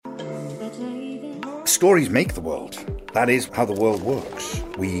Stories make the world. That is how the world works.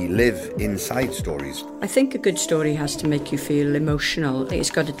 We live inside stories. I think a good story has to make you feel emotional.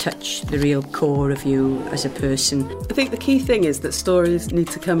 It's got to touch the real core of you as a person. I think the key thing is that stories need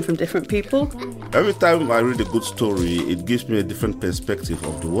to come from different people. Every time I read a good story, it gives me a different perspective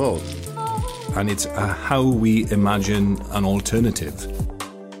of the world. And it's how we imagine an alternative.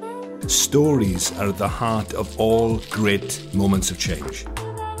 Stories are at the heart of all great moments of change.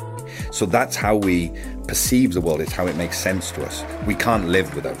 So that's how we perceive the world. It's how it makes sense to us. We can't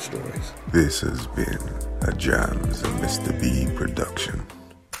live without stories. This has been a Jams and Mr. B production.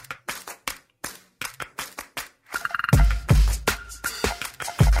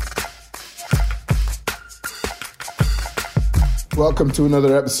 Welcome to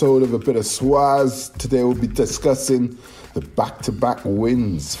another episode of A Bit of Swaz. Today we'll be discussing the back-to-back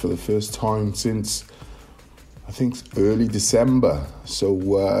wins for the first time since, I think, early December.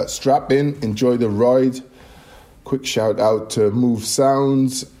 So strap in, enjoy the ride. Quick shout out to Move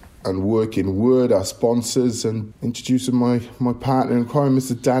Sounds and Working Word, our sponsors, and introducing my partner in crime,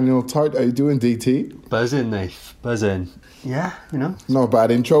 Mr. Daniel Tite. How you doing, DT? Buzzing, Nath. Buzzing. Yeah, you know. Not a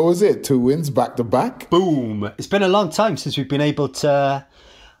bad intro, is it? 2 wins back-to-back. Boom. It's been a long time since we've been able to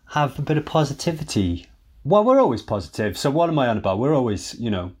have a bit of positivity. Well, we're always positive. So what am I on about? We're always,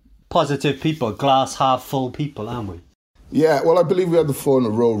 positive people, glass half full people, aren't we? Yeah, well, I believe we had the 4 in a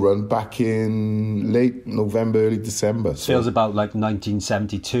row run back in late November, early December. So. Feels about like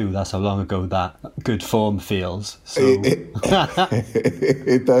 1972. That's how long ago that good form feels. So.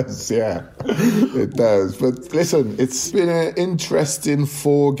 It does, yeah. It does. But listen, it's been an interesting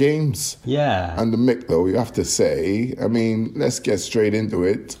 4 games. Yeah. And the Mick, though, you have to say, I mean, let's get straight into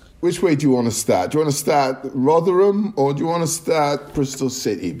it. Which way do you want to start? Do you want to start Rotherham or do you want to start Bristol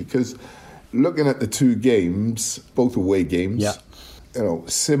City? Because looking at the 2 games, both away games,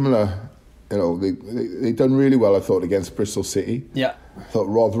 similar, they done really well, I thought, against Bristol City. Yeah. I thought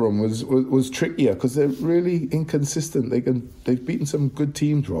Rotherham was trickier because they're really inconsistent. They've beaten some good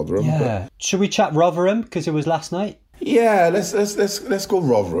teams, Rotherham. Yeah. Should we chat Rotherham because it was last night? Yeah, let's go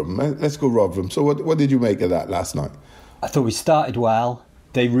Rotherham. Let's go Rotherham. So what did you make of that last night? I thought we started well.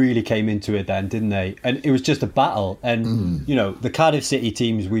 They really came into it then, didn't they? And it was just a battle. And, the Cardiff City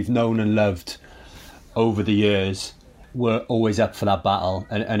teams we've known and loved over the years were always up for that battle.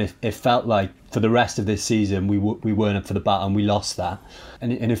 And it felt like for the rest of this season, we weren't up for the battle and we lost that.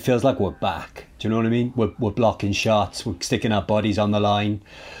 And it feels like we're back. Do you know what I mean? We're blocking shots. We're sticking our bodies on the line.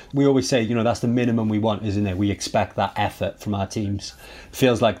 We always say, that's the minimum we want, isn't it? We expect that effort from our teams.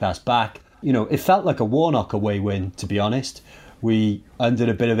 Feels like that's back. It felt like a Warnock away win, to be honest. We undid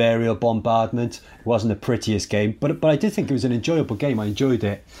a bit of aerial bombardment. It wasn't the prettiest game, but I did think it was an enjoyable game. I enjoyed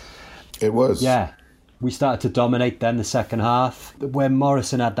it. It was. Yeah. We started to dominate then the second half. When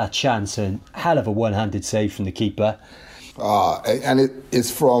Morrison had that chance, and hell of a one-handed save from the keeper. And it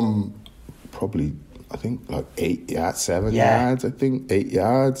is from probably, I think, like 8 yards, 7 yards, I think, 8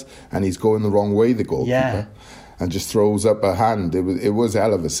 yards. And he's going the wrong way, the goalkeeper. Yeah. And just throws up a hand. It was a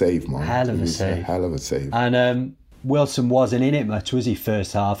hell of a save, man. Hell of a save. And Wilson wasn't in it much, was he,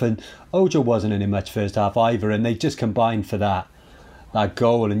 first half? And Ojo wasn't in it much first half either. And they just combined for that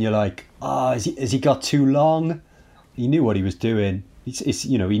goal. And you're like, has he got too long? He knew what he was doing.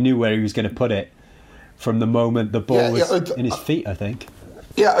 He knew where he was going to put it from the moment the ball was in his feet, I think.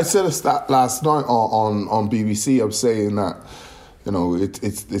 Yeah, I said a stat last night on BBC. I was saying that,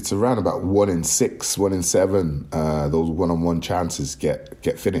 it's around about 1 in 6, 1 in 7, those one-on-one chances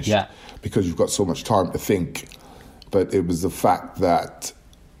get finished. Yeah. Because you've got so much time to think. But it was the fact that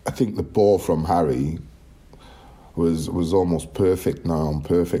I think the ball from Harry was almost perfect,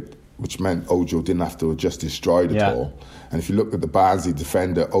 which meant Ojo didn't have to adjust his stride at all. And if you look at the Barnsley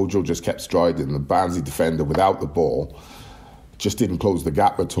defender, Ojo just kept striding. The Barnsley defender without the ball just didn't close the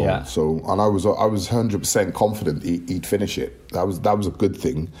gap at all. Yeah. So, and I was 100% confident he'd finish it. That was a good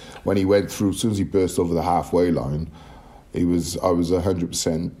thing. When he went through, as soon as he burst over the halfway line, I was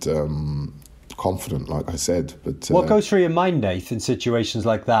 100%. Confident, like I said. But what goes through your mind, Nath, in situations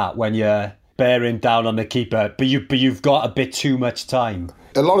like that when you're bearing down on the keeper, but you've got a bit too much time?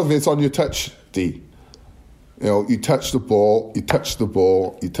 A lot of it's on your touch, D. You touch the ball.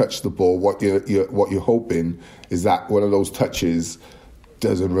 What you're hoping is that one of those touches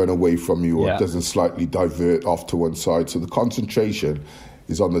doesn't run away from you or doesn't slightly divert off to one side. So the concentration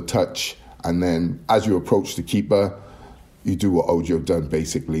is on the touch, and then as you approach the keeper, you do what Ojo done,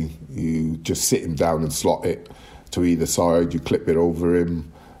 basically. You just sit him down and slot it to either side. You clip it over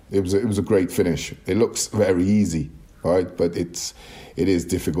him. It was a great finish. It looks very easy, right? But it is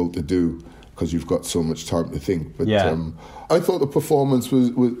difficult to do because you've got so much time to think. But I thought the performance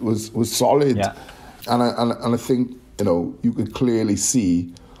was solid. Yeah. And I think, you could clearly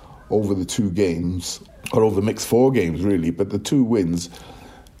see over the 2 games, or over the mixed 4 games really, but the 2 wins,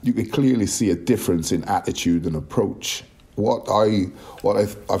 you could clearly see a difference in attitude and approach. What I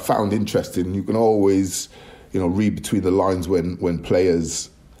found interesting, you can always, read between the lines when players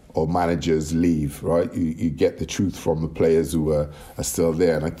or managers leave, right? You get the truth from the players who are still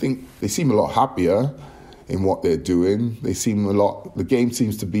there. And I think they seem a lot happier in what they're doing. The game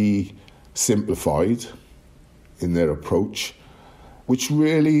seems to be simplified in their approach, which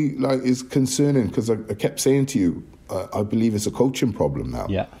really is concerning, because I kept saying to you, I believe it's a coaching problem now.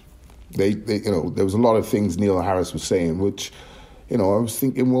 Yeah. They there was a lot of things Neil Harris was saying, which, I was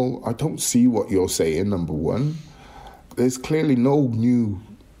thinking, well, I don't see what you're saying, number one. There's clearly no new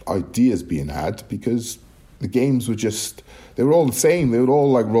ideas being had, because the games were they were all the same. They were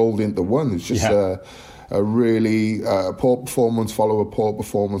all rolled into one. It's just a really poor performance, follow a poor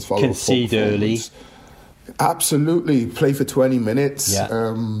performance, follow concede a poor performance. Early. Absolutely, play for 20 minutes.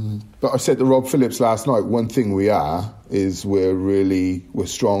 Yeah. But I said to Rob Phillips last night, one thing we are is we're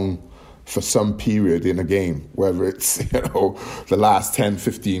strong for some period in a game, whether it's the last 10,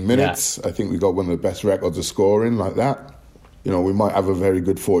 15 minutes. Yeah. I think we got one of the best records of scoring like that. We might have a very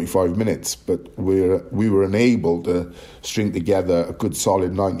good 45 minutes, but we were unable to string together a good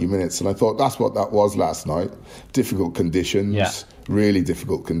solid 90 minutes. And I thought that's what that was last night. Difficult conditions, really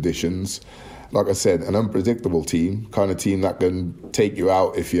difficult conditions. Like I said, an unpredictable team, kind of team that can take you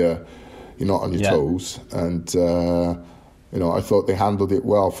out if you're not on your toes. And, I thought they handled it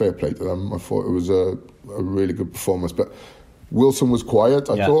well. Fair play to them. I thought it was a really good performance. But Wilson was quiet,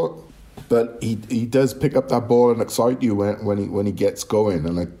 I thought. But he does pick up that ball and excite you when he gets going.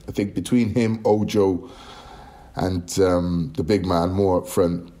 And I think between him, Ojo, and the big man more up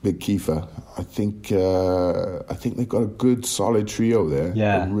front, Big Kiefer, I think they've got a good solid trio there.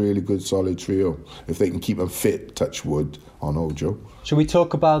 Yeah. A really good solid trio. If they can keep them fit, touch wood on Ojo. Shall we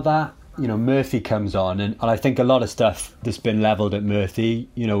talk about that? Murphy comes on, and I think a lot of stuff that's been levelled at Murphy,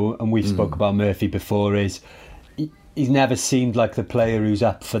 and we've spoke about Murphy before, is he's never seemed like the player who's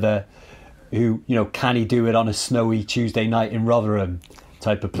up for can he do it on a snowy Tuesday night in Rotherham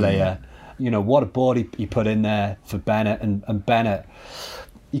type of player. What a ball he put in there for Bennett, and Bennett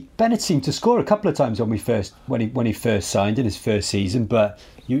seemed to score a couple of times when he first signed in his first season, but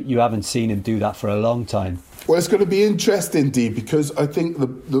you haven't seen him do that for a long time. Well, it's going to be interesting, Dee, because I think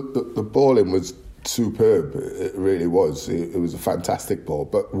the balling was superb. It really was. It was a fantastic ball,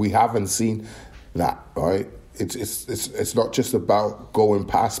 but we haven't seen that, right? It's not just about going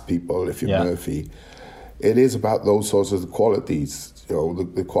past people if you're Murphy. It is about those sorts of qualities,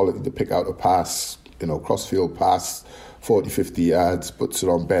 the quality to pick out a pass, crossfield pass, 40, 50 yards, puts it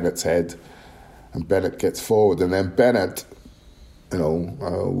on Bennett's head, and Bennett gets forward. And then Bennett,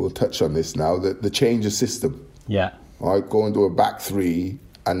 we'll touch on this now, the change of system. Yeah. Right, going to a back 3,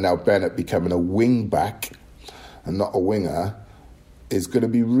 and now Bennett becoming a wing back and not a winger, is going to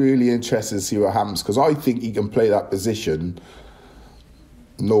be really interesting to see what happens, because I think he can play that position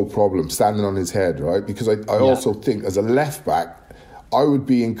no problem, standing on his head, right? Because I also think as a left back, I would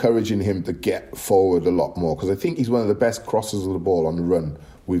be encouraging him to get forward a lot more, because I think he's one of the best crossers of the ball on the run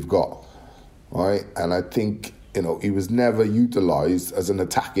we've got, right? And I think, he was never utilised as an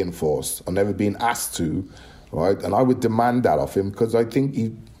attacking force, or never been asked to, right? And I would demand that of him, because I think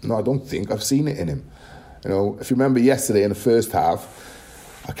I've seen it in him. If you remember yesterday in the first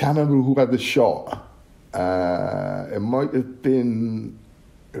half, I can't remember who had the shot. It might have been,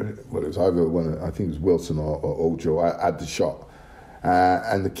 it was either one, I think it was Wilson or Ojo had the shot.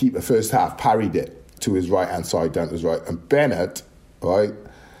 And the keeper first half parried it to his right-hand side, down to his right. And Bennett, right,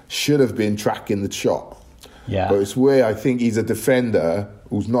 should have been tracking the shot. Yeah. But it's where I think he's a defender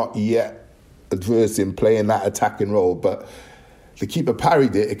who's not yet adverse in playing that attacking role. But the keeper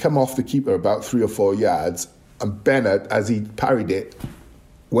parried it. It came off the keeper about 3 or 4 yards. And Bennett, as he parried it,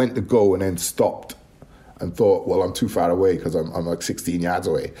 went to go and then stopped and thought, well, I'm too far away because I'm like 16 yards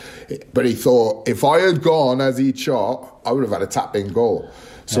away. But he thought, if I had gone as he'd shot, I would have had a tap-in goal.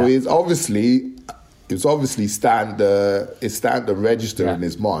 So it's obviously starting to register in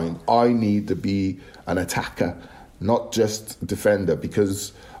his mind, I need to be an attacker, not just a defender,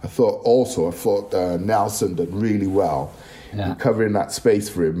 because I thought Nelson did really well in covering that space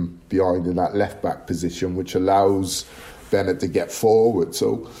for him behind in that left-back position, which allows Bennett to get forward.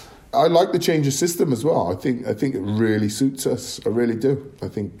 So I like the change of system as well. I think it really suits us. I really do. I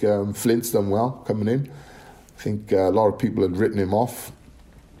think Flint's done well coming in. I think a lot of people had written him off.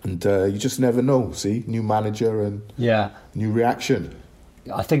 And you just never know, see? New manager and new reaction.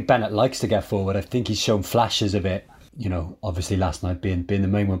 I think Bennett likes to get forward. I think he's shown flashes of it obviously last night being the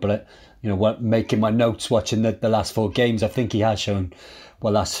main one, but making my notes, watching the last 4 games, I think he has shown,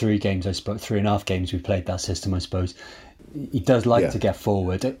 last 3 games, I suppose, 3.5 games we played that system, I suppose. He does like to get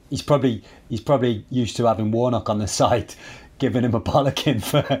forward. He's probably used to having Warnock on the side, giving him a bollocking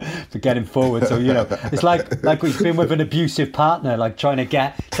for getting forward. So it's like he's been with an abusive partner, like trying to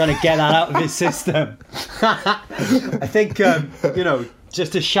get that out of his system. I think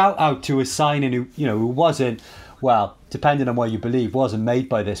just a shout out to a signing who wasn't, depending on what you believe, wasn't made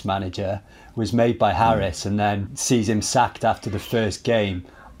by this manager, was made by Harris, and then sees him sacked after the first game.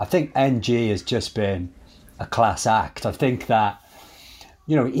 I think NG has just been a class act. I think that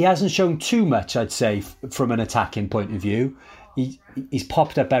he hasn't shown too much, I'd say, from an attacking point of view. He's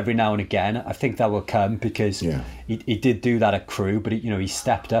popped up every now and again. I think that will come because he did do that at Crewe, but he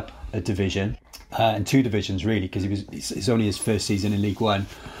stepped up a division, and 2 divisions really, because it's only his first season in League One.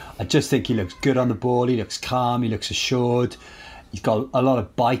 I just think he looks good on the ball. He looks calm. He looks assured. He's got a lot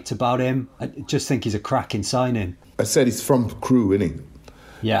of bite about him. I just think he's a cracking signing. I said he's from Crewe, isn't he?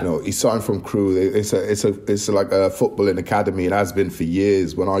 Yeah, he signed from Crewe. It's like a footballing academy. It has been for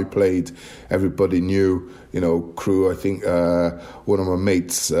years. When I played, everybody knew, Crewe. I think one of my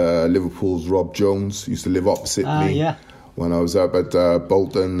mates, Liverpool's Rob Jones, used to live opposite me. Yeah. When I was up at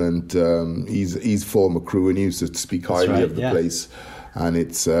Bolton, and he's former Crewe, and he used to speak highly of the place. And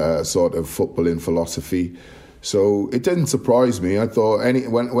it's sort of footballing philosophy. So it didn't surprise me. I thought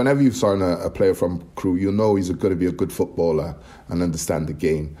whenever you sign a player from Crewe, he's going to be a good footballer and understand the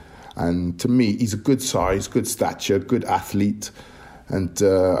game. And to me, he's a good size, good stature, good athlete. And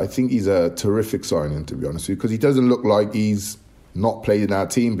I think he's a terrific signing, to be honest with you, because he doesn't look like he's not played in our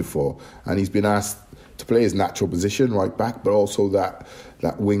team before. And he's been asked to play his natural position, right back, but also that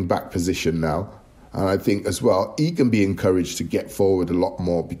wing back position now. And I think as well, he can be encouraged to get forward a lot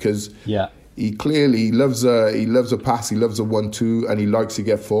more because he clearly loves a pass, he loves a 1-2, and he likes to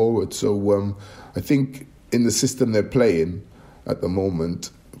get forward. So I think in the system they're playing at the moment,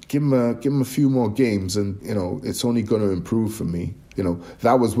 give him a few more games, and it's only going to improve for me.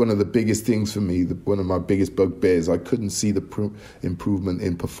 That was one of the biggest things for me, one of my biggest bugbears. I couldn't see the improvement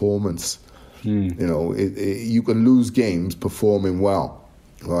in performance. You can lose games performing well.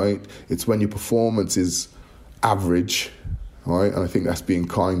 Right, it's when your performance is average, right, and I think that's being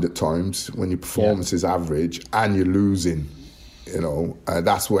kind at times. When your performance is average and you're losing,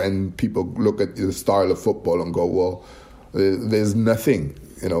 that's when people look at the style of football and go, well, there's nothing.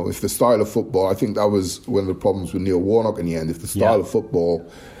 If the style of football, I think that was one of the problems with Neil Warnock in the end. If the style of football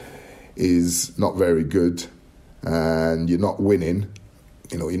is not very good and you're not winning,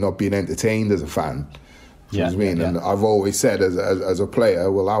 you're not being entertained as a fan. You know what I mean? And I've always said as a player,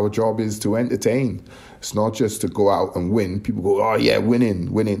 our job is to entertain. It's not just to go out and win. People go, oh yeah,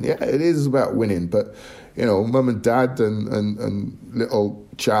 winning. Yeah, it is about winning. But, mum and dad and little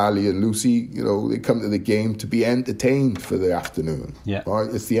Charlie and Lucy, they come to the game to be entertained for the afternoon. Yeah.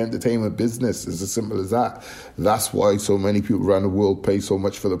 Right? It's the entertainment business. It's as simple as that. That's why so many people around the world pay so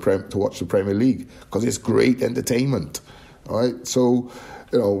much for to watch the Premier League, because it's great entertainment. Right? So,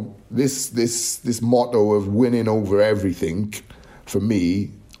 this motto of winning over everything, for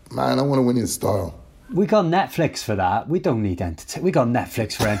me, man, I want to win in style. We got Netflix for that. We don't need entertainment. We got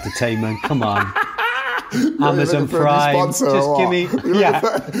Netflix for entertainment. Come on. Amazon Prime. Just give me.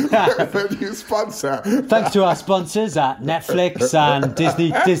 New sponsor. Thanks to our sponsors at Netflix and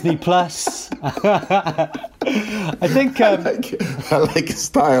Disney Plus. I think I like a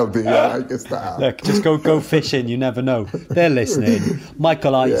style, dude. I like a style. Look, just go fishing. You never know. They're listening.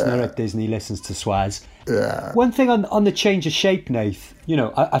 Michael Eisner at Disney listens to Swaz. Yeah. One thing on the change of shape, Nath.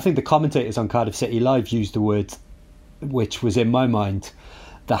 I think the commentators on Cardiff City Live used the word, which was in my mind,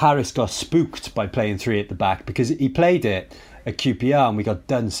 that Harris got spooked by playing 3 at the back, because he played it at QPR and we got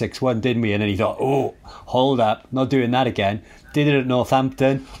done 6-1, didn't we? And then he thought, oh, hold up, not doing that again. Did it at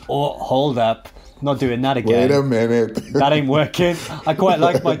Northampton. Oh, hold up, not doing that again. Wait a minute. That ain't working. I quite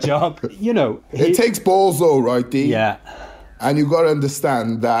like my job. It takes balls though, right, D? Yeah. And you've got to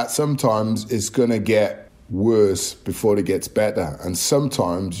understand that sometimes it's going to get worse before it gets better. And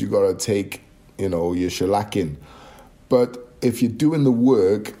sometimes you've got to take, your shellacking. But if you're doing the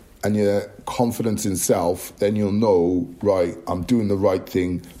work and you're confident in self, then you'll know, right, I'm doing the right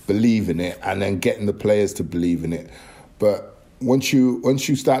thing, believe in it, and then getting the players to believe in it. But once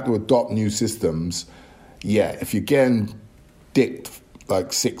you start to adopt new systems, if you're getting dicked like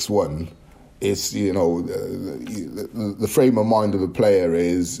 6-1, it's, the frame of mind of the player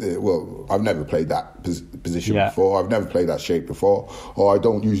is, I've never played that position before, I've never played that shape before, or I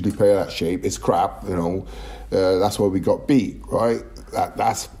don't usually play that shape, it's crap, that's why we got beat, right?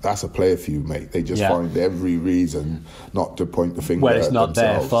 that's a player for you, mate. They just find every reason not to point the finger where it's at not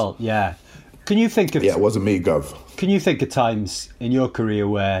themselves. their fault. Yeah. Can you think of? Yeah, it wasn't me, Gov. Can you think of times in your career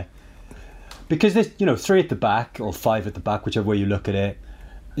where, because this, 3 at the back or 5 at the back, whichever way you look at it,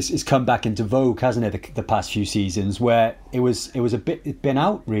 it's come back into vogue, hasn't it? The past few seasons where it's been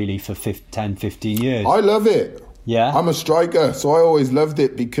out really for 10, 15 years. I love it. Yeah, I'm a striker, so I always loved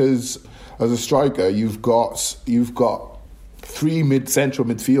it because as a striker, you've got 3 central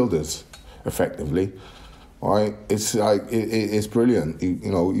midfielders, effectively. Right? It's like it's brilliant.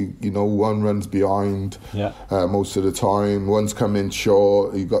 You know, one runs behind most of the time. One's coming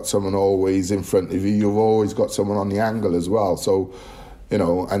short. You've got someone always in front of you. You've always got someone on the angle as well. So,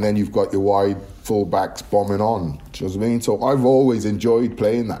 and then you've got your wide fullbacks bombing on. Do you know what I mean? So I've always enjoyed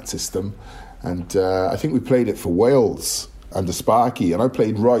playing that system, and I think we played it for Wales under Sparky, and I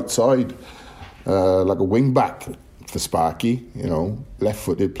played right side like a wing back for Sparky.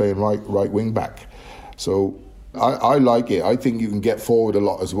 Left-footed playing right wing back. So I like it. I think you can get forward a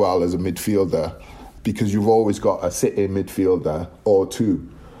lot as well as a midfielder because you've always got a sitting midfielder or 2,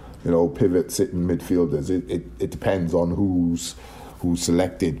 pivot sitting midfielders. It depends on who's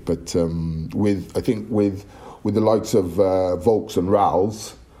selected. But with the likes of Volks and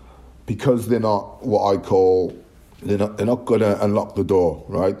Rals, because they're not what I call they're not going to unlock the door,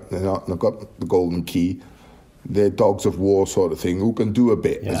 right? They've got the golden key. They're dogs of war sort of thing who can do a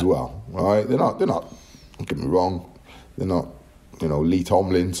bit as well, right? They're not. Don't get me wrong. They're not, Lee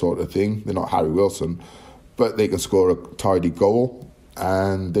Tomlin sort of thing. They're not Harry Wilson, but they can score a tidy goal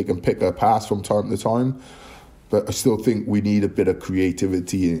and they can pick a pass from time to time. But I still think we need a bit of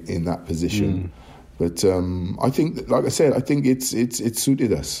creativity in that position. But I think, like I said, I think it's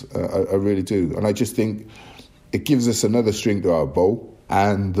suited us. I really do, and I just think it gives us another string to our bow.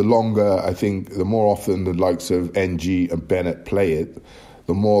 And the longer, I think, the more often the likes of NG and Bennett play it,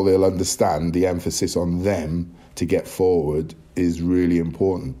 the more they'll understand the emphasis on them to get forward is really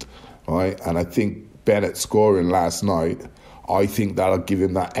important, right? And I think Bennett scoring last night, I think that'll give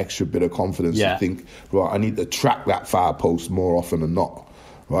him that extra bit of confidence to think, right, I need to track that far post more often than not,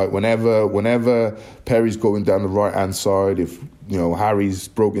 right? Whenever Perry's going down the right-hand side, if, Harry's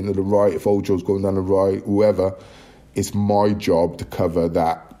broken to the right, if Ojo's going down the right, whoever, it's my job to cover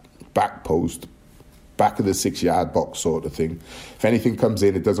that back post, back of the 6-yard box sort of thing. If anything comes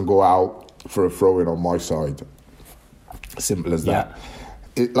in, it doesn't go out for a throw-in on my side. Simple as that.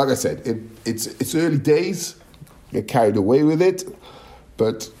 Like I said, it's early days. Get carried away with it,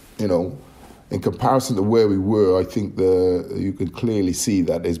 but in comparison to where we were, I think you can clearly see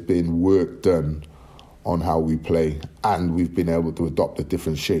that there's been work done on how we play, and we've been able to adopt a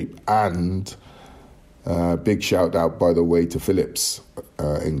different shape. And big shout out, by the way, to Phillips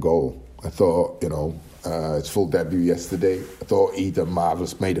in goal. I thought, his full debut yesterday. I thought he done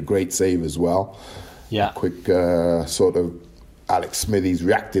marvellous, made a great save as well. Yeah, quick sort of Alex Smithies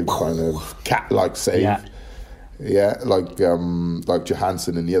reactive kind of cat-like save. Yeah, like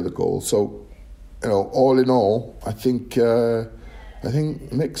Johansson in the other goal. So, all in all, I think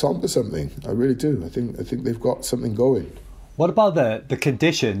Mick's onto something. I really do. I think they've got something going. What about the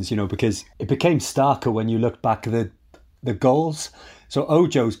conditions? Because it became starker when you looked back at the goals. So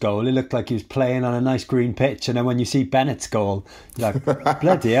Ojo's goal, it looked like he was playing on a nice green pitch, and then when you see Bennett's goal, you're like,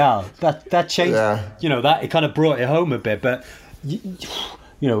 bloody hell, that changed. That it kind of brought it home a bit. But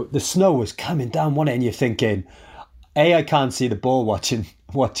the snow was coming down, wasn't it? And you're thinking, I can't see the ball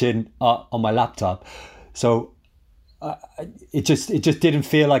watching on my laptop, so it just didn't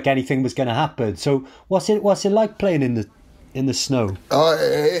feel like anything was going to happen. So what's it like playing in the snow?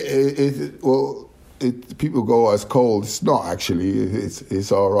 People go, it's cold. It's not actually.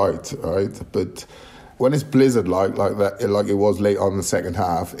 It's all right, But when it's blizzard like that, like it was late on in the second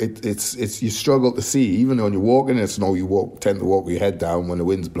half, it's you struggle to see. Even when you're walking in the snow, you tend to walk with your head down when the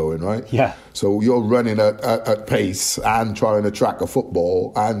wind's blowing, right? Yeah. So you're running at pace and trying to track a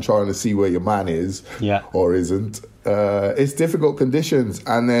football and trying to see where your man is, or isn't. It's difficult conditions,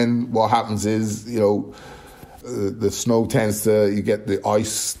 and then what happens is, the snow you get the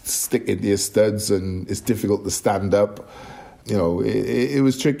ice stick into your studs, and it's difficult to stand up. It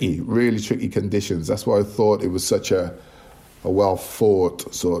was tricky, really tricky conditions. That's why I thought it was such a well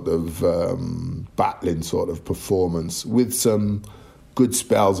fought sort of battling sort of performance, with some good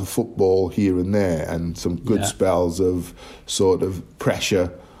spells of football here and there, and some good spells of sort of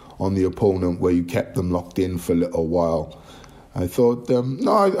pressure on the opponent where you kept them locked in for a little while. I thought,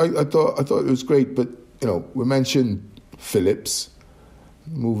 I thought it was great, but. We mentioned Phillips.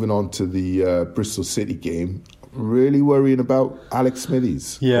 Moving on to the Bristol City game, really worrying about Alex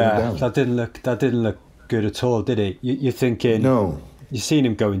Smithies. Yeah, that didn't look good at all, did it? You're thinking, no, you've seen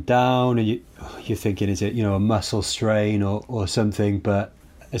him going down, and you're thinking, is it, a muscle strain or something? But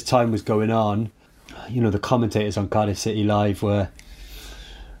as time was going on, the commentators on Cardiff City Live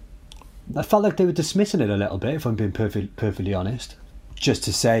I felt like they were dismissing it a little bit, if I'm being perfectly honest, just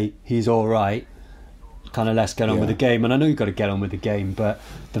to say he's all right, kind of let's get on with the game. And I know you've got to get on with the game, but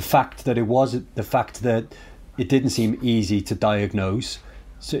the fact that it didn't seem easy to diagnose,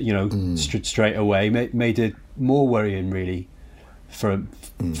 straight away, made it more worrying, really, from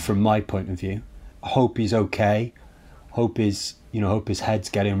my point of view. I hope he's okay. Hope his head's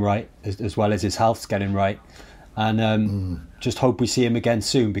getting right, as well as his health's getting right, and just hope we see him again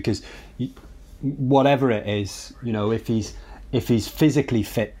soon, because whatever it is, if he's physically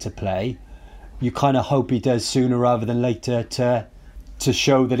fit to play, you kind of hope he does sooner rather than later to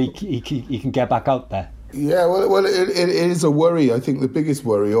show that he can get back out there. Yeah, well, it is a worry. I think the biggest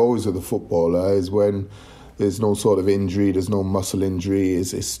worry always of the footballer is when there's no sort of injury, there's no muscle injury.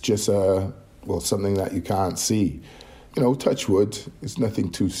 It's just something that you can't see. Touch wood, it's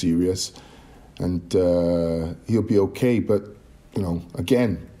nothing too serious, and he'll be okay. But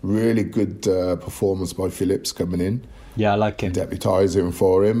again, really good performance by Phillips coming in. Yeah, I like him. Deputising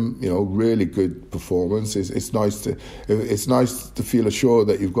for him, really good performance. It's nice to feel assured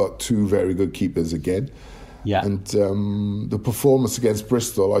that you've got two very good keepers again. Yeah. And the performance against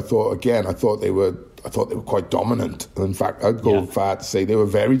Bristol, I thought they were quite dominant. In fact, I'd go far to say they were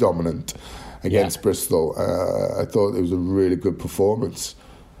very dominant against Bristol. I thought it was a really good performance.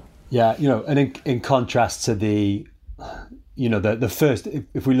 Yeah, and in contrast to the first,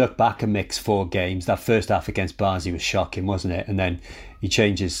 if we look back at Mick's 4 games, that first half against Barnsley was shocking, wasn't it? And then he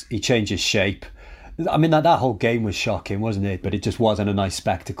changes shape. I mean, that whole game was shocking, wasn't it? But it just wasn't a nice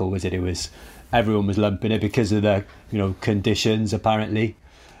spectacle, was it? Everyone was lumping it because of the conditions. Apparently,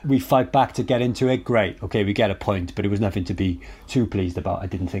 we fight back to get into it. Great, okay, we get a point, but it was nothing to be too pleased about. I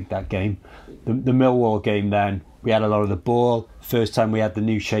didn't think that game. The Millwall game, then we had a lot of the ball. First time we had the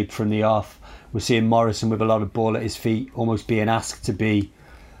new shape from the off. We're seeing Morrison with a lot of ball at his feet, almost being asked to be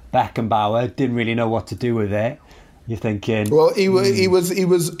Beckenbauer. Didn't really know what to do with it. You're thinking, well, he was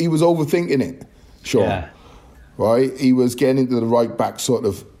overthinking it, Sean. Yeah. Right, he was getting into the right back sort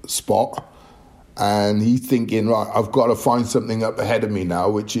of spot, and he's thinking, right, I've got to find something up ahead of me now,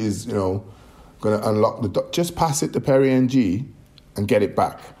 which is going to unlock the just pass it to Perry NG and get it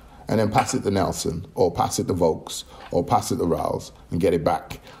back, and then pass it to Nelson, or pass it to Vokes, or pass it to Rouse and get it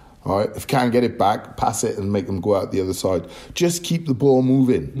back. All right, if you can't get it back, pass it and make them go out the other side. Just keep the ball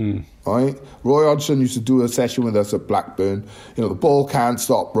moving. All right, Roy Hodgson used to do a session with us at Blackburn. The ball can't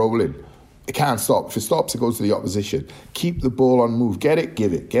stop rolling. It can't stop. If it stops, it goes to the opposition. Keep the ball on move. Get it,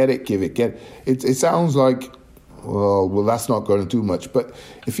 give it. Get it, give it. Get it. It sounds like, well, that's not going to do much. But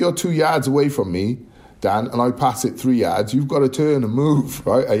if you're 2 yards away from me, Dan, and I pass it 3 yards, you've got to turn and move,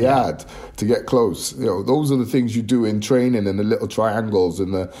 right, a yard to get close. Those are the things you do in training, and the little triangles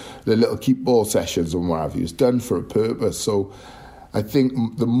and the little keep ball sessions and what have you. It's done for a purpose. So I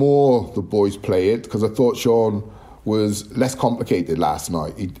think the more the boys play it, because I thought Sean was less complicated last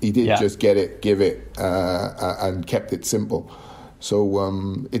night. He did just get it, give it, and kept it simple.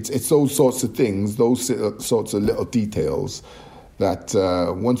 So it's those sorts of things, those sorts of little details that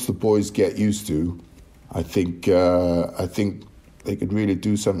once the boys get used to, I think they could really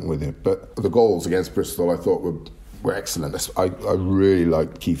do something with it. But the goals against Bristol, I thought were excellent. I really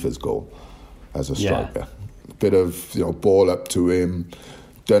liked Kiefer's goal as a striker. A bit of ball up to him,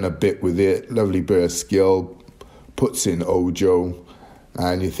 done a bit with it, lovely bit of skill, puts in Ojo,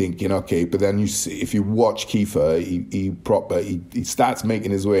 and you're thinking, okay. But then you see, if you watch Kiefer, he starts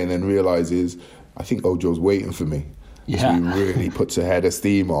making his way and then realises, I think Ojo's waiting for me. Yeah. So he really puts a head of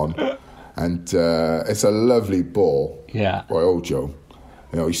steam on. And it's a lovely ball by Ojo.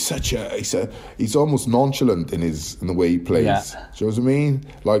 He's almost nonchalant in the way he plays. Yeah. Do you know what I mean?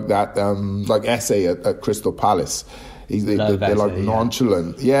 Like that, like Esse at Crystal Palace. They're like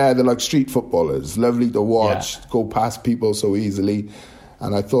nonchalant. Yeah, they're like street footballers. Lovely to watch. Go past people so easily.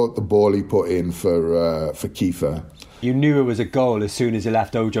 And I thought the ball he put in for Kiefer. You knew it was a goal as soon as he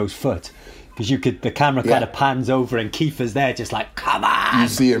left Ojo's foot. Because the camera kind of pans over and Kiefer's there just like, come on! You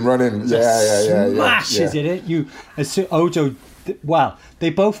see him running. Smashes it. Ojo, well, they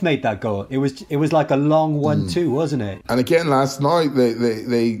both made that goal. It was like a long 1-2, wasn't it? And again last night,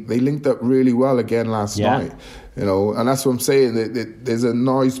 they linked up really well again last night. And that's what I'm saying. There's a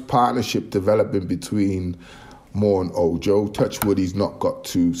nice partnership developing between Moore and Ojo. Touch wood, he's not got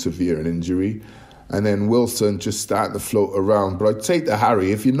too severe an injury. And then Wilson just starting to float around. But I'd say to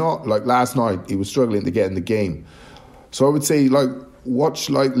Harry, if you're not, like last night, he was struggling to get in the game. So I would say, watch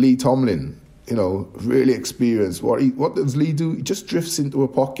Lee Tomlin really experienced. What does Lee do? He just drifts into a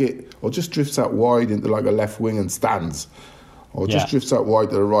pocket or just drifts out wide into like a left wing and stands. Or just drifts out wide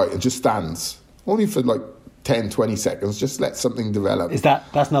to the right and just stands. Only for like 10, 20 seconds. Just let something develop.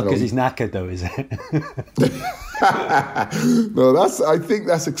 That's not because he's knackered though, is it? No, I think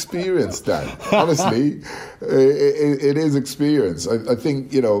that's experience, Dan. Honestly, it is experience. I think,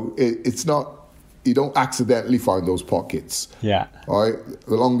 it's not, you don't accidentally find those pockets. Yeah. Right?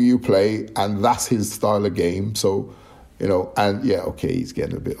 The longer you play, and that's his style of game. So, he's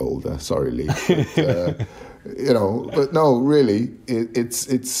getting a bit older. Sorry, Lee. But, but no, really, it's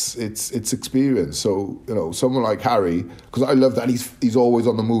experience. So, someone like Harry, because I love that he's always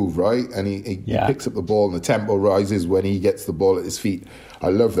on the move, right? And he picks up the ball and the tempo rises when he gets the ball at his feet. I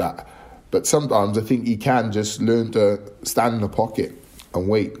love that. But sometimes I think he can just learn to stand in the pocket and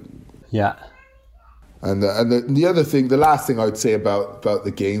wait. Yeah. And the other thing, the last thing I'd say about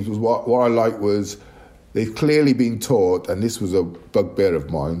the games was what I like was they've clearly been taught, and this was a bugbear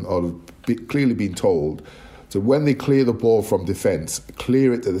of mine, or clearly been told, so when they clear the ball from defence,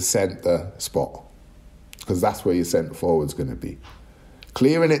 clear it to the centre spot, because that's where your centre forward's going to be.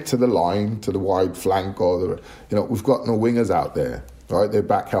 Clearing it to the line, to the wide flank, we've got no wingers out there, right? They're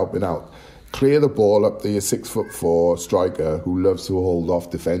back helping out. Clear the ball up to your 6'4" striker who loves to hold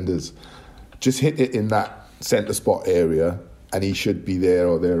off defenders. Just hit it in that centre spot area, and he should be there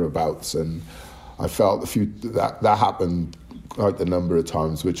or thereabouts. And I felt that happened quite a number of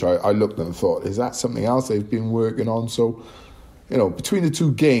times, which I looked and thought, is that something else they've been working on? So, between the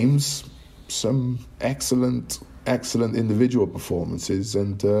two games, some excellent individual performances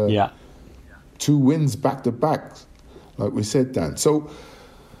and 2 wins back to back, like we said, Dan. So,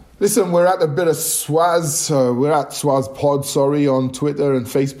 listen, we're at a bit of Swaz. We're at Swaz Pod, on Twitter and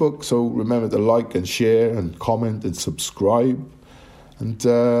Facebook. So remember to like and share and comment and subscribe. And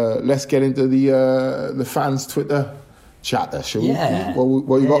let's get into the fans' Twitter chatter, shall we? Yeah.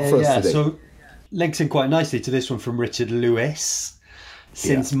 What you got for us today? So links in quite nicely to this one from Richard Lewis.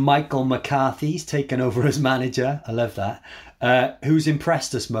 Since Michael McCarthy's taken over as manager, I love that. Who's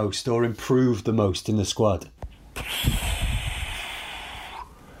impressed us most or improved the most in the squad?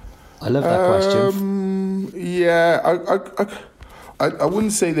 I love that question. I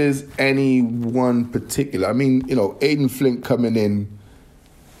wouldn't say there's any one particular. I mean, Aidan Flint coming in,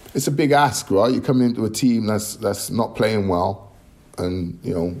 it's a big ask, right? You're coming into a team that's not playing well, and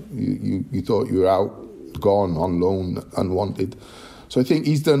you thought you were out, gone, on loan, unwanted. So I think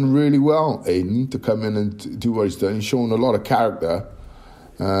he's done really well, Aidan, to come in and do what he's done. He's shown a lot of character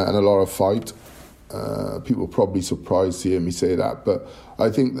and a lot of fight. People are probably surprised to hear me say that, but I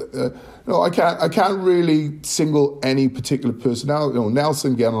think that, I can't really single any particular person out.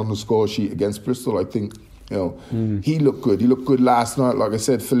 Nelson getting on the score sheet against Bristol, I think, he looked good. He looked good last night, like I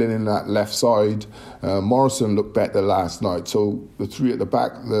said, filling in that left side. Morrison looked better last night. So the 3 at the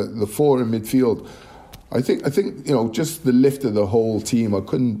back, the 4 in midfield, I think just the lift of the whole team. I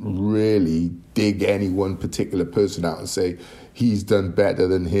couldn't really dig any one particular person out and say he's done better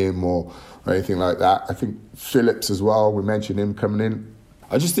than him or anything like that. I think Phillips as well, we mentioned him coming in.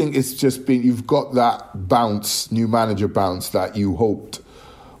 I just think it's just been, you've got that bounce, new manager bounce that you hoped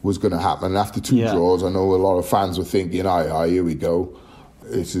was going to happen. And after 2 draws, I know a lot of fans were thinking, here we go.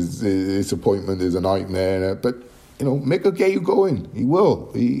 This appointment is a nightmare. But, Mick will get you going. He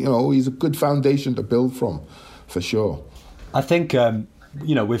will. He's a good foundation to build from, for sure. I think,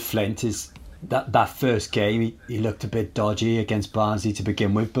 with Flint, is that first game, he looked a bit dodgy against Barnsley to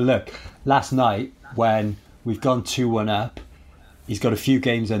begin with. But look, last night, when we've gone 2-1 up, he's got a few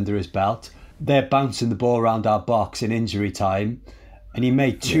games under his belt. They're bouncing the ball around our box in injury time, and he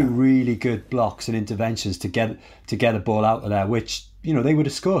made 2 really good blocks and interventions to get a ball out of there, which they would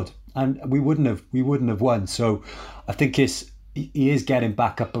have scored, and we wouldn't have won. So I think he is getting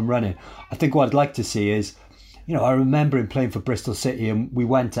back up and running. I think what I'd like to see is, I remember him playing for Bristol City, and we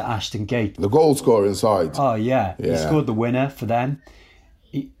went to Ashton Gate. The goal scoring side. Oh yeah, he scored the winner for them.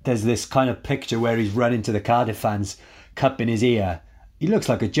 There's this kind of picture where he's running to the Cardiff fans, cup in his ear. He looks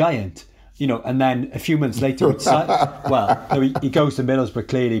like a giant, and then a few months later, he goes to Middlesbrough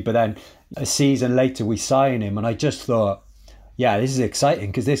clearly, but then a season later we sign him, and I just thought, this is exciting,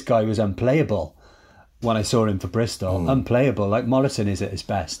 because this guy was unplayable when I saw him for Bristol. Unplayable, like Morrison is at his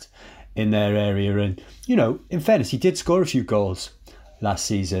best in their area. And, in fairness, he did score a few goals last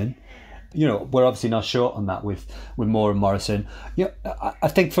season. We're obviously not short on that with Moore and Morrison. I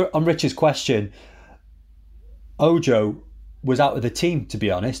think on Rich's question, Ojo was out of the team, to be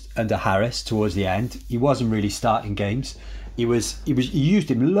honest, under Harris towards the end. He wasn't really starting games. He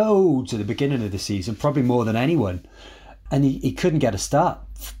used him loads at the beginning of the season, probably more than anyone. and he couldn't get a start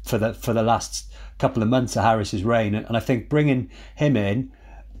for the last couple of months of Harris's reign. And I think bringing him in,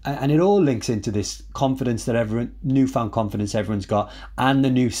 and it all links into this confidence that newfound confidence everyone's got, and the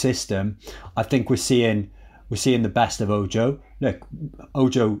new system. I think we're seeing the best of Ojo. Look,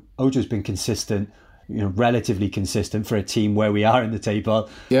 Ojo's been consistent, relatively consistent for a team where we are in the table.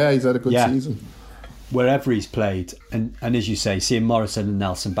 Yeah, he's had a good season wherever he's played, and as you say, seeing Morrison and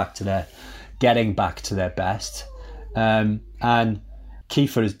Nelson getting back to their best, and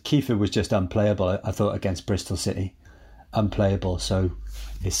Kiefer was just unplayable. I thought against Bristol City, unplayable. So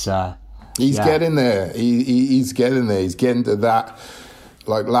it's he's getting there. He's getting there. He's getting to that.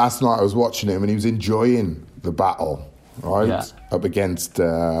 Like last night, I was watching him and he was enjoying the battle, right, up against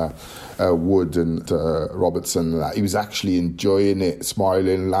Wood and Robertson. And that he was actually enjoying it,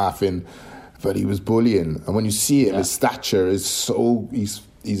 smiling, laughing, but he was bullying. And when you see it, his stature is so. He's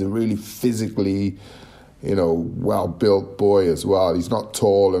a really physically, well-built boy as well. He's not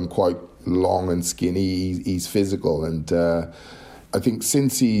tall and quite long and skinny. He's physical, and I think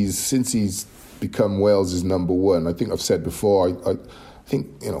since he's become Wales' number one, I think I've said before, I think,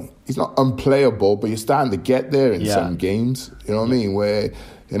 he's not unplayable, but you're starting to get there in some games. You know what I mean? Where,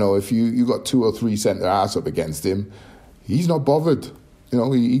 if you got 2 or 3 centre-halves up against him, he's not bothered.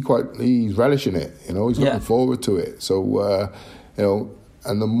 He's relishing it. He's looking forward to it. So,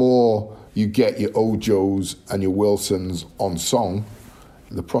 and the more you get your Ojos and your Wilsons on song,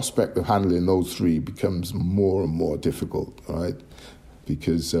 the prospect of handling those 3 becomes more and more difficult, right?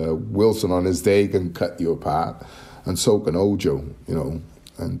 Because Wilson on his day can cut you apart, and so can Ojo,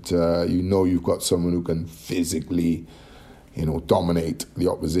 and you've got someone who can physically, dominate the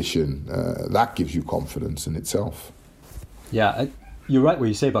opposition. That gives you confidence in itself. Yeah, you're right what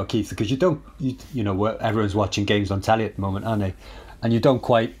you say about Keith, because everyone's watching games on telly at the moment, aren't they? And you don't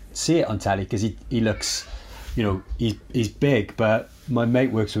quite see it on telly because he looks, he's big. But my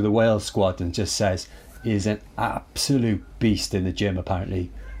mate works with the Wales squad and just says he's an absolute beast in the gym.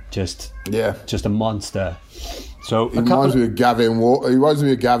 Apparently, just a monster. So he reminds me of Gavin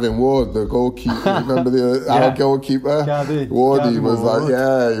Ward. The goalkeeper. Remember our goalkeeper, Wardy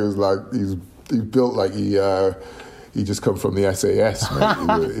he's built like he just come from the SAS, mate.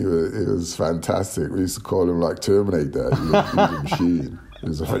 He was fantastic. We used to call him like Terminator. He was a machine. He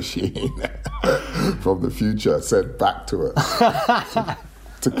was a machine from the future sent back to us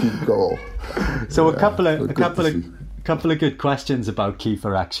to keep goal. So a couple of good questions about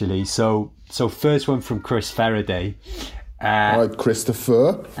Kiefer actually. So first one from Chris Faraday. All right,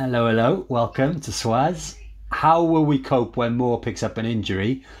 Christopher. Hello. Welcome to Swaz. How will we cope when Moore picks up an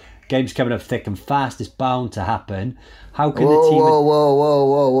injury? Game's coming up thick and fast. It's bound to happen. How can the team...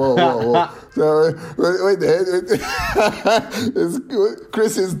 Whoa. So, wait there.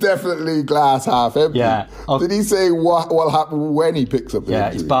 Chris is definitely glass half empty. Yeah. Did he say what will happen when he picks up the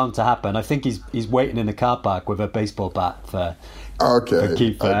injury? It's bound to happen. I think he's waiting in the car park with a baseball bat for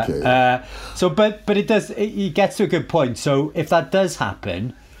Kiefer. Okay. But it does... He gets to a good point. So if that does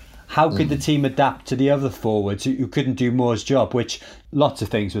happen... How could the team adapt to the other forwards who couldn't do Moore's job? Which lots of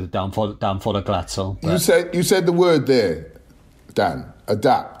things with the downfall of Glatzel. You said the word there, Dan.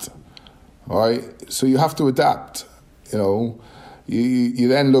 Adapt. All right. So you have to adapt. You're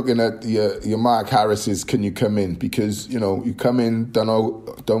then looking at your Mark Harris's. Can you come in? Because you come in, done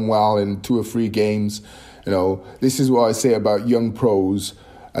well in 2 or 3 games. This is what I say about young pros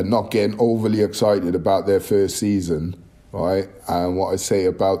and not getting overly excited about their first season. Right, and what I say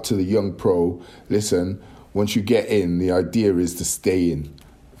to the young pro, listen, once you get in, the idea is to stay in.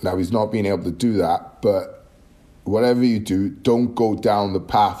 Now, he's not being able to do that, but whatever you do, don't go down the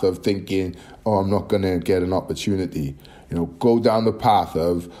path of thinking, I'm not going to get an opportunity. Go down the path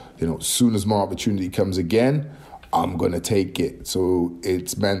of, as soon as my opportunity comes again, I'm going to take it. So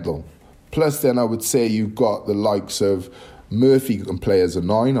it's mental. Plus, then I would say you've got the likes of Murphy who can play as a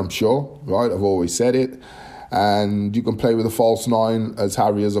 9, I'm sure, right? I've always said it. And you can play with a false 9 as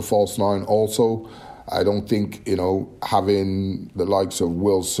Harry is a false 9 also. I don't think, having the likes of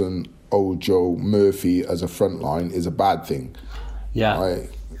Wilson, Ojo, Murphy as a front line is a bad thing. Yeah. Right?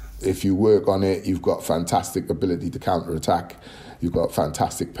 If you work on it, you've got fantastic ability to counter-attack. You've got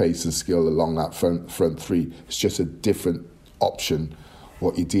fantastic pace and skill along that front 3. It's just a different option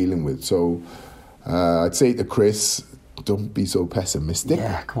what you're dealing with. So I'd say to Chris, don't be so pessimistic.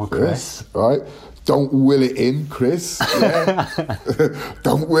 Yeah, come on, Chris. Right? Don't will it in, Chris. Yeah.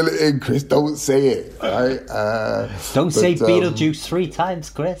 Don't will it in, Chris. Don't say it. Right? Don't say Beetlejuice 3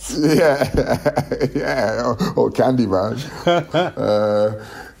 times, Chris. Yeah. Or Candyman.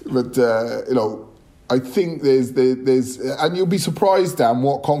 I think there's, and you'll be surprised, Dan,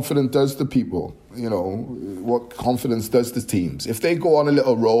 what confidence does to people. what confidence does to teams. If they go on a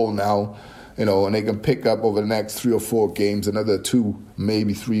little roll now, and they can pick up over the next 3 or 4 games another 2,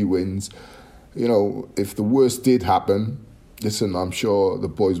 maybe 3 wins, if the worst did happen, listen, I'm sure the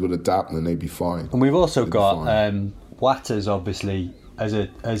boys would adapt and they'd be fine. And we've also got Watters, obviously, as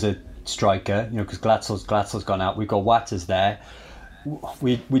a striker, because Glatzel's gone out. We've got Watters there.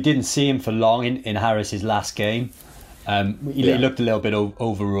 We didn't see him for long in Harris's last game. He looked a little bit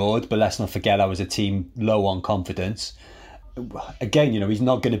overawed, but let's not forget that was a team low on confidence. Again, he's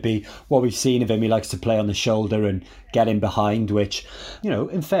not going to be what we've seen of him. He likes to play on the shoulder and get in behind, which,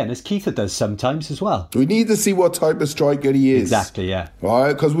 in fairness, Kiefer does sometimes as well. We need to see what type of striker he is. Exactly, yeah.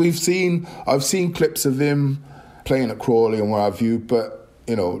 Right, because I've seen clips of him playing at Crawley and what have you, but,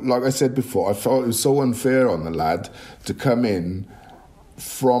 like I said before, I felt it was so unfair on the lad to come in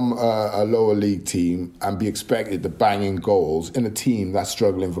from a lower league team and be expected to bang in goals in a team that's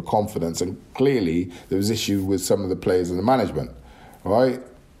struggling for confidence. And clearly there was issue with some of the players and the management, right?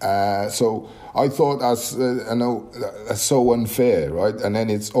 So I thought that's so unfair, right? And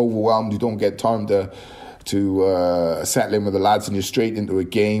then it's overwhelmed. You don't get time to settle in with the lads, and you're straight into a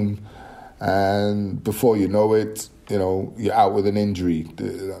game. And before you know it, you're out with an injury.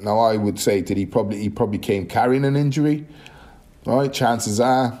 Now I would say that he probably came carrying an injury. Right, chances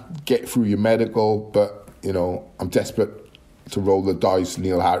are, get through your medical, but, I'm desperate to roll the dice, if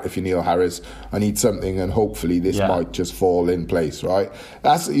you're Neil Harris. I need something, and hopefully this might just fall in place, right?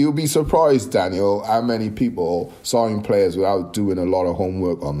 You'll be surprised, Daniel, how many people sign players without doing a lot of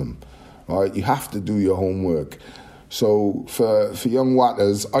homework on them, right? You have to do your homework. So for young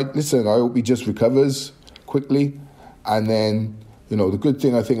Watters, I hope he just recovers quickly, and then, the good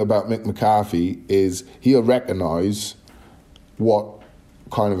thing I think about Mick McCarthy is he'll recognise what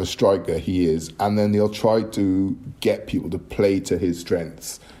kind of a striker he is, and then they'll try to get people to play to his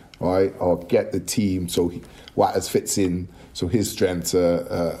strengths, right? Or get the team so Watters fits in, so his strengths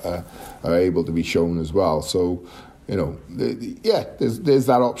are able to be shown as well. So, there's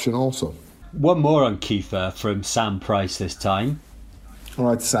that option also. One more on Kiefer from Sam Price this time. All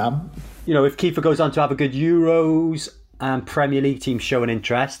right, Sam. If Kiefer goes on to have a good Euros and Premier League team show an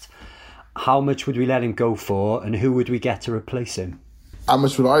interest, how much would we let him go for, and who would we get to replace him? How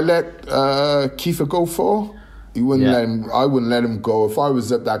much would I let Kiefer go for? You wouldn't let him. I wouldn't let him go. If I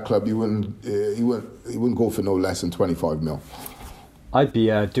was at that club, he wouldn't go for no less than 25 mil. I'd be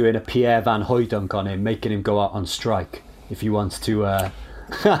doing a Pierre Van Hooijdonk on him, making him go out on strike if he wants to.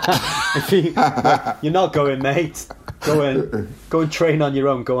 You're not going, mate. Go and train on your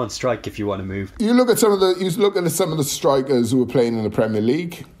own. Go on strike if you want to move. You look at some of the strikers who are playing in the Premier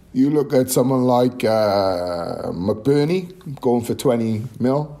League. You look at someone like McBurney going for 20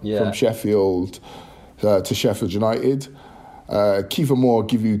 mil from Sheffield to Sheffield United. Kiefer Moore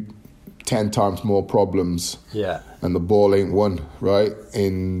give you 10 times more problems. Yeah. And the ball ain't won, right?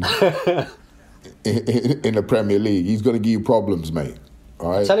 In the Premier League. He's going to give you problems, mate.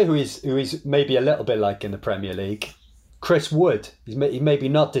 Right? I'll tell you who he's maybe a little bit like in the Premier League. Chris Wood. He's maybe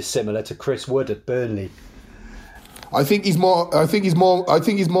not dissimilar to Chris Wood at Burnley. I think he's more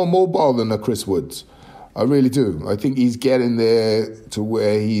mobile than a Chris Woods. I really do. I think he's getting there to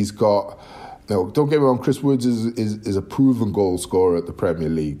where he's got. No, don't get me wrong. Chris Woods is a proven goal scorer at the Premier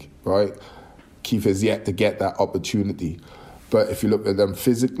League, right? Keith has yet to get that opportunity. But if you look at them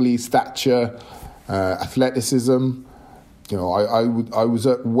physically, stature, athleticism, I was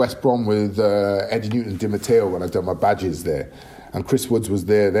at West Brom with Eddie Newton-Di Matteo when I done my badges there, and Chris Woods was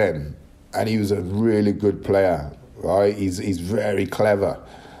there then, and he was a really good player. Right, he's very clever.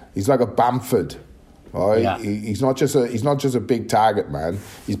 He's like a Bamford, right? Yeah. He's not just a big target man.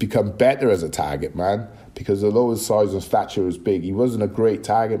 He's become better as a target man because although his size and stature was big, he wasn't a great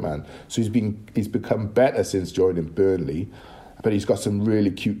target man. So he's become better since joining Burnley, but he's got some really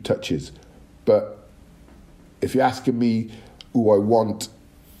cute touches. But if you're asking me who I want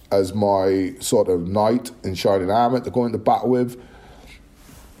as my sort of knight in shining armour to go into battle with,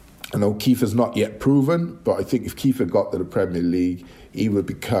 I know Kiefer's not yet proven, but I think if Kiefer got to the Premier League, he would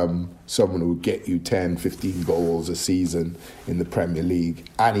become someone who would get you 10, 15 goals a season in the Premier League.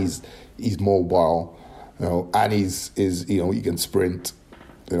 And he's mobile, and he can sprint.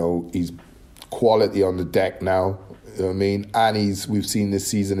 He's quality on the deck now. You know what I mean? And we've seen this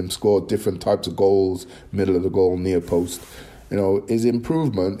season him score different types of goals, middle of the goal, near post. His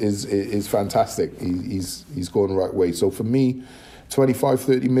improvement is fantastic. He's going the right way. So for me, 25,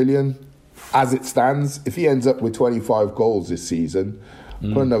 30 million, as it stands, if he ends up with 25 goals this season,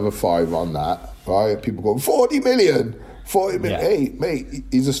 put another 5 on that, right? People go, 40 million. Yeah. Hey, mate,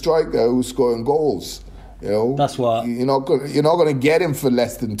 he's a striker who's scoring goals, You know, that's what you're not going to get him for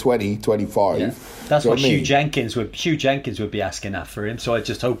less than 20, 25. Yeah. That's what Hugh Jenkins would be asking that for him. So I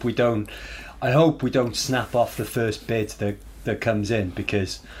just hope we don't. I hope we don't snap off the first bid that comes in,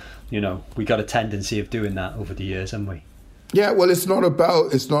 because we got a tendency of doing that over the years, haven't we? Yeah, well, it's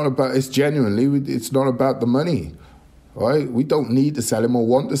genuinely, it's not about the money, right? We don't need to sell him or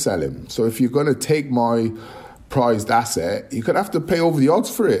want to sell him. So if you're going to take my prized asset, you're going to have to pay over the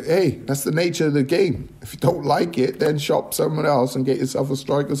odds for it. Hey, that's the nature of the game. If you don't like it, then shop somewhere else and get yourself a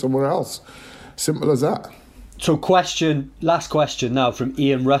striker somewhere else. Simple as that. So last question now from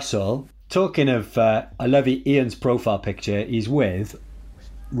Ian Russell. Talking of, I love Ian's profile picture. He's with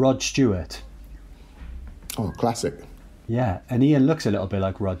Rod Stewart. Oh, classic. Yeah, and Ian looks a little bit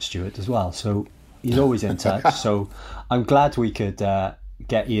like Rod Stewart as well. So he's always in touch. So I'm glad we could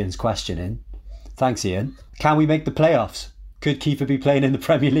get Ian's question in. Thanks, Ian. Can we make the playoffs? Could Kiefer be playing in the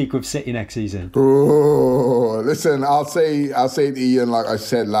Premier League with City next season? Oh, listen, I'll say to Ian, like I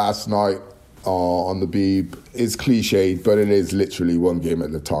said last night on the Beeb, it's cliched, but it is literally one game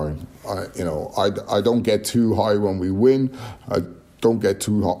at a time. I don't get too high when we win. I don't get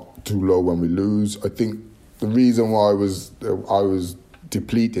too low when we lose. I think the reason why I was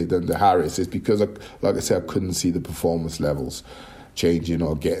depleted under Harris is because, like I said, I couldn't see the performance levels changing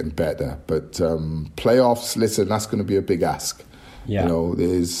or getting better. But playoffs, listen, that's going to be a big ask. Yeah.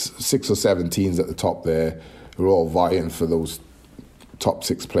 There's 6 or 7 teams at the top there who are all vying for those top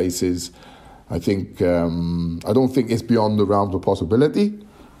 6 places. I think I don't think it's beyond the realms of possibility,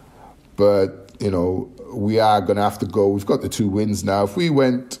 but we are going to have to go. We've got the 2 wins now. If we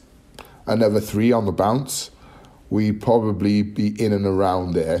went another 3 on the bounce, we'd probably be in and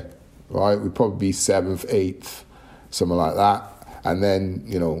around there, right? We'd probably be 7th, 8th, something like that. And then,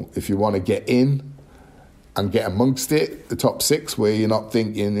 if you want to get in and get amongst it, the top 6, where you're not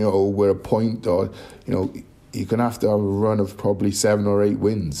thinking, we're a point, or, you're going to have a run of probably 7 or 8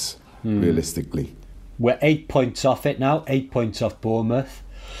 wins, realistically. We're 8 points off it now, 8 points off Bournemouth,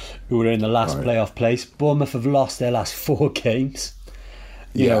 who are in the last playoff place. Bournemouth have lost their last 4 games.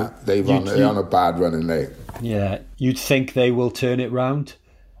 They're on a bad run, and they. Yeah, you'd think they will turn it round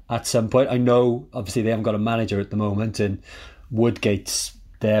at some point. I know, obviously, they haven't got a manager at the moment, and Woodgate's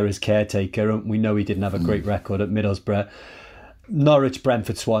there as caretaker, and we know he didn't have a great record at Middlesbrough. Norwich,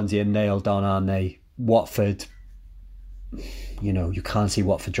 Brentford, Swansea are nailed on, aren't they? Watford, you can't see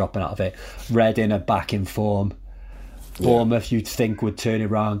Watford dropping out of it. Reading are back in form. Bournemouth, you'd think, would turn it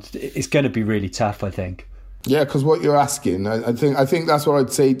around. It's going to be really tough, I think. Yeah, because what you're asking, I think that's what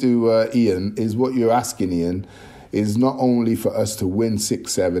I'd say to Ian, is what you're asking, Ian, is not only for us to win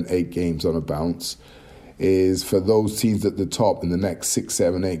 6, 7, 8 games on a bounce, is for those teams at the top in the next 6,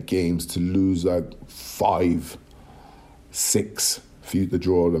 7, 8 games to lose like 5, 6 for you to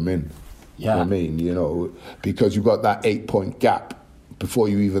draw them in. Yeah. I mean, because you've got that 8-point gap before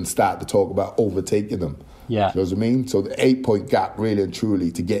you even start to talk about overtaking them. Yeah. You know what I mean? So the 8-point gap, really and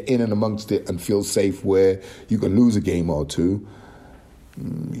truly, to get in and amongst it and feel safe where you can lose a game or 2,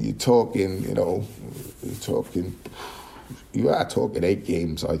 you're talking, you are talking 8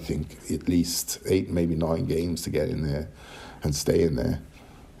 games, I think, at least 8, maybe 9 games to get in there and stay in there.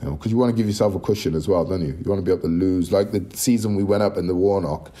 Because you want to give yourself a cushion as well, don't you? You want to be able to lose. Like the season we went up in the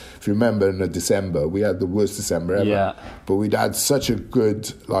Warnock, if you remember in the December, we had the worst December ever. Yeah. But we'd had such a good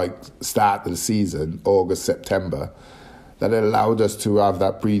start to the season, August, September, that it allowed us to have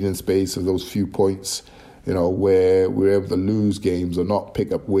that breathing space of those few points, where we're able to lose games or not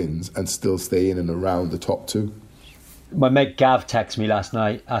pick up wins and still stay in and around the top 2. My mate Gav texted me last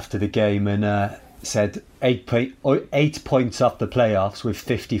night after the game and said 8 points off the playoffs with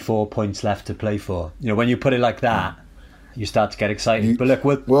 54 points left to play for. When you put it like that, you start to get excited. But look,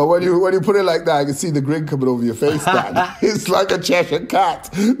 when you put it like that, I can see the grin coming over your face, Dan. It's like a Cheshire cat.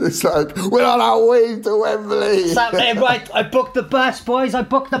 It's like, we're on our way to Wembley. Saturday, right, I booked the bus, boys. I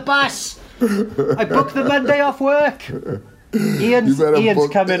booked the bus. I booked the Monday off work. Ian's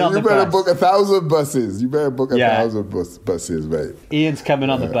coming on the bus. You better book 1,000 buses. You better book 1,000 buses, mate. Ian's coming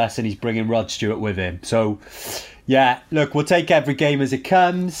on the bus and he's bringing Rod Stewart with him. So, look, we'll take every game as it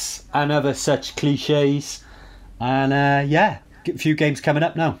comes and other such cliches. And, a few games coming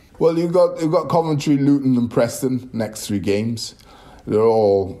up now. Well, you've got Coventry, Luton and Preston next 3 games. They're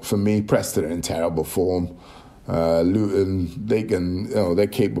all, for me, Preston are in terrible form. Luton, they're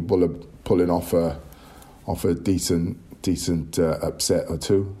capable of pulling off a decent upset or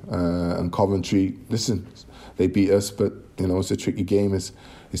 2, and Coventry, listen, they beat us, but it's a tricky game. It's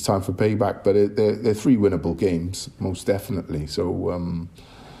time for payback, but they're 3 winnable games, most definitely. So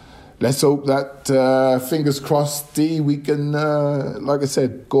let's hope that, fingers crossed, we can, like I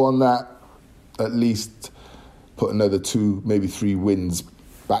said, go on that at least put another 2, maybe 3 wins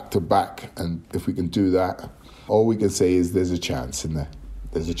back to back. And if we can do that, all we can say is there's a chance in there.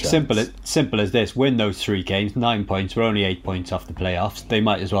 There's a chance. Simple as this. Win those 3 games, 9 points. We're only 8 points off the playoffs. They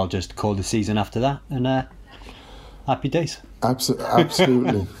might as well just call the season after that. And happy days.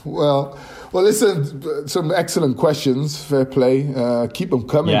 Absolutely. Well, listen, some excellent questions. Fair play. Keep them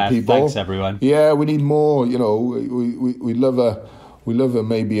coming, people. Thanks, everyone. Yeah, we need more. You know, we love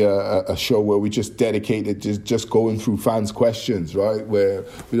maybe a show where we just dedicate it just going through fans' questions, right? Where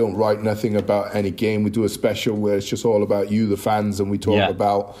we don't write nothing about any game. We do a special where it's just all about you, the fans, and we talk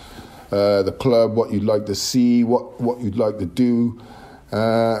about the club, what you'd like to see, what you'd like to do.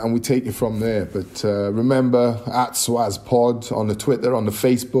 And we take it from there. But remember, at SwazPod on the Twitter, on the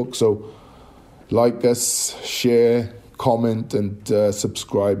Facebook. So like us, share, comment, and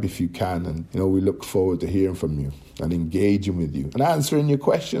subscribe if you can. And, you know, we look forward to hearing from you and engaging with you and answering your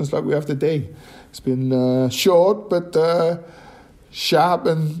questions like we have today. It's been short, but sharp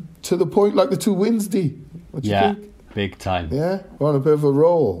and to the point like the 2 wins, D. What do you think? Big time. Yeah, we're on a bit of a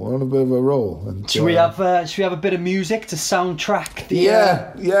roll. And, should we have a bit of music to soundtrack the?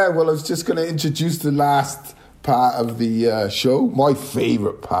 Yeah. Well, I was just going to introduce the last part of the show. My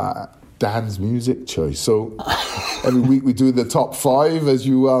favourite part, Dan's music choice. So every week we do the top 5, as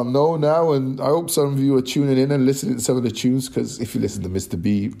you well know now, and I hope some of you are tuning in and listening to some of the tunes, because if you listen to Mr.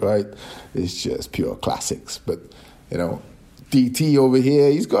 B, right, it's just pure classics. But you know, DT over here,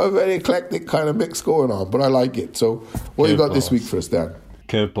 he's got a very eclectic kind of mix going on, but I like it. So what you got this week for us, Dan?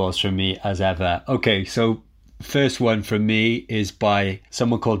 Curveballs from me as ever. Okay, so first one from me is by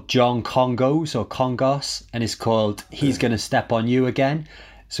someone called John Congos, and it's called He's Gonna Step on You Again.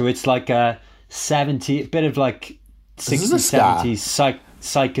 So it's like a 70, bit of like 60s, 70s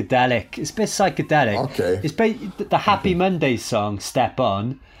psychedelic. It's a bit psychedelic. Okay. It's the Happy Mondays song, Step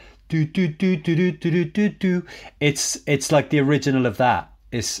On. Do do do do do do do do. It's like the original of that.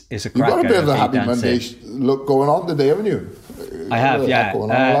 It's a cracker. You got a bit of a Happy Monday look going on today, haven't you? I have, yeah. I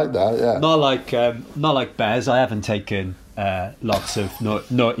like that, yeah. Not like Bez. I haven't taken lots of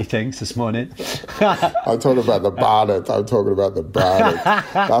naughty things this morning. I'm talking about the Barnet. That's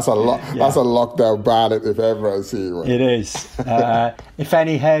a lockdown Barnet if ever I see one. It is. If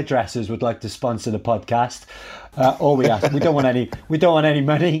any hairdressers would like to sponsor the podcast. All we ask, we don't want any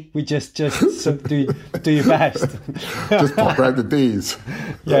money. We just do your best. Just pop around the D's.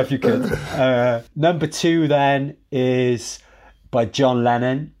 Yeah, if you could. Number 2 then is by John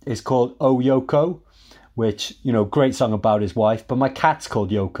Lennon. It's called Oh Yoko, which, you know, great song about his wife. But my cat's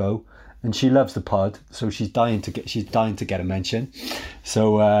called Yoko, and she loves the pod, so she's dying to get a mention.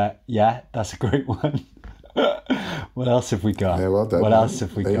 So yeah, that's a great one. What else have we got? Yeah, well done. What else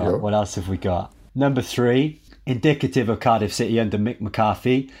have we got? Number 3. Indicative of Cardiff City under Mick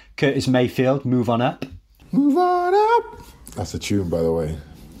McCarthy, Curtis Mayfield, Move On Up. Move on up. That's a tune, by the way.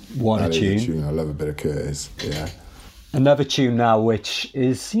 What a tune. I love a bit of Curtis. Yeah. Another tune now, which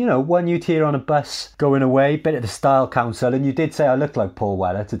is, you know, one you'd hear on a bus going away, bit of the Style Council. And you did say I look like Paul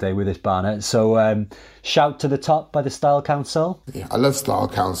Weller today with this Barnet. So Shout to the Top by the Style Council. Yeah, I love Style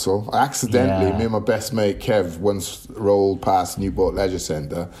Council. I accidentally, me and my best mate Kev once rolled past Newport Leisure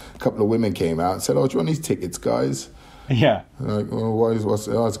Centre. A couple of women came out and said, "Oh, do you want these tickets, guys?" Yeah. Like, well, it's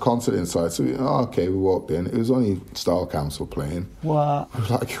a concert inside. So, okay, we walked in. It was only Style Council playing. What? I was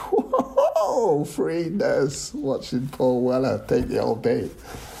like, whoa, freeness, watching Paul Weller take the whole day.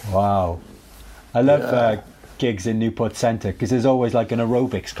 Wow. I love gigs in Newport Centre because there's always like an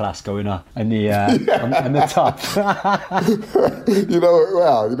aerobics class going on in the on the top. You know it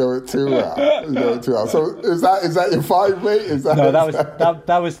well. You know it too well. So is that your 5, mate? No,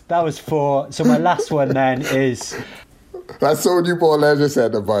 that was 4. So my last one then is. That's So Newport Leisure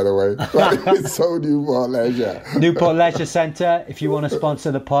Centre, by the way. That is So Newport Leisure. Newport Leisure Centre. If you want to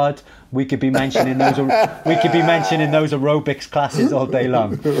sponsor the pod, we could be mentioning those. We could be mentioning those aerobics classes all day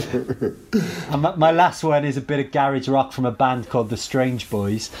long. And my last one is a bit of garage rock from a band called The Strange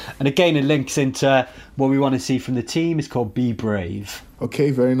Boys, and again it links into what we want to see from the team. It's called Be Brave.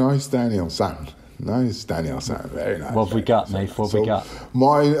 Okay, very nice, Daniel San. Nice, Daniel San. Very nice. What have we got, mate? What have we got?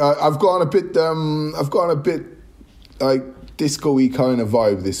 Mine. I've gone a bit. Like disco-y kind of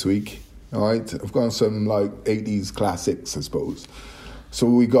vibe this week. All right, I've got some like 80s classics, I suppose. So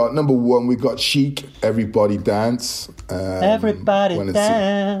we got number 1. We got Chic, Everybody Dance. Everybody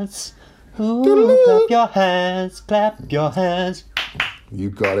dance. Ooh, clap your hands, clap your hands.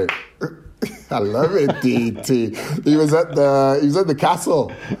 You got it. I love it, DT. He was at the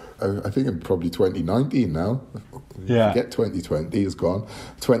Castle. I think in probably 2019 now. Yeah. Forget 2020, it's gone.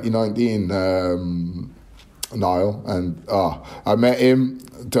 2019. Niall, and I met him,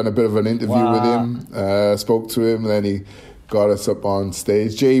 done a bit of an interview with him, spoke to him, and then he got us up on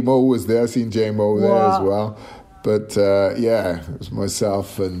stage. J-Mo was there, seen J-Mo there as well. But it was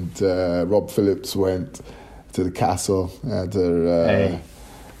myself and Rob Phillips went to the castle, had a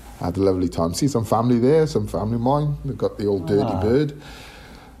lovely time. See some family there, some family of mine. They got the old Dirty Bird.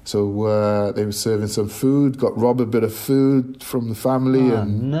 So they were serving some food, got Rob a bit of food from the family,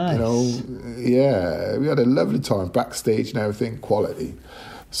 and nice. we had a lovely time backstage and everything, quality.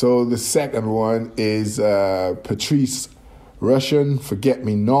 So the second one is Patrice Rushen, Forget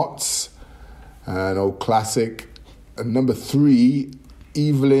Me Nots, an old classic. And number 3,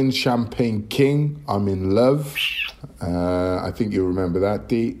 Evelyn Champagne King, I'm in Love. I think you remember that,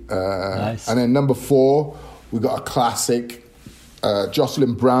 Dee. Nice. And then number 4, we got a classic.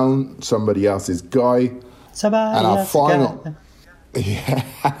 Jocelyn Brown, Somebody Else's Guy. And our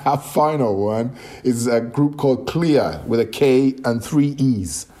final one is a group called Clear with a K and 3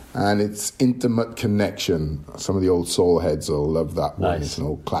 E's. And it's Intimate Connection. Some of the old soul heads will love that one. Nice. It's an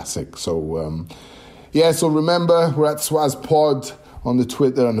old classic. So, so remember, we're at Swaz Pod on the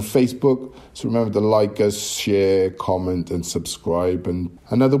Twitter and the Facebook. So remember to like us, share, comment, and subscribe. And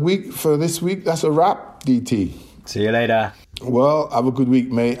another week for this week. That's a wrap, DT. See you later. Well, have a good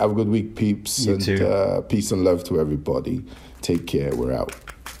week, mate. Have a good week, peeps. You too. Peace and love to everybody. Take care. We're out.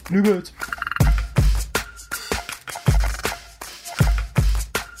 New birds.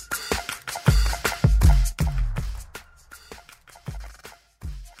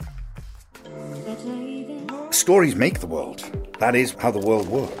 Stories make the world. That is how the world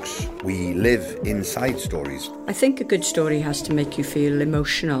works. We live inside stories. I think a good story has to make you feel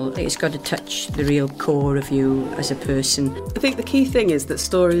emotional. It's got to touch the real core of you as a person. I think the key thing is that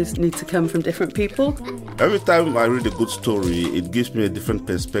stories need to come from different people. Every time I read a good story, it gives me a different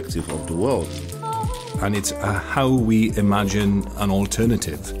perspective of the world. And it's how we imagine an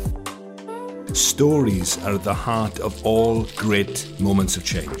alternative. Stories are at the heart of all great moments of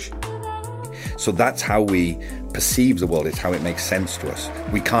change. So that's how we perceive the world. It's how it makes sense to us.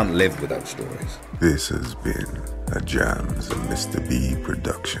 We can't live without stories. This has been a Jams and Mr. B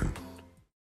production.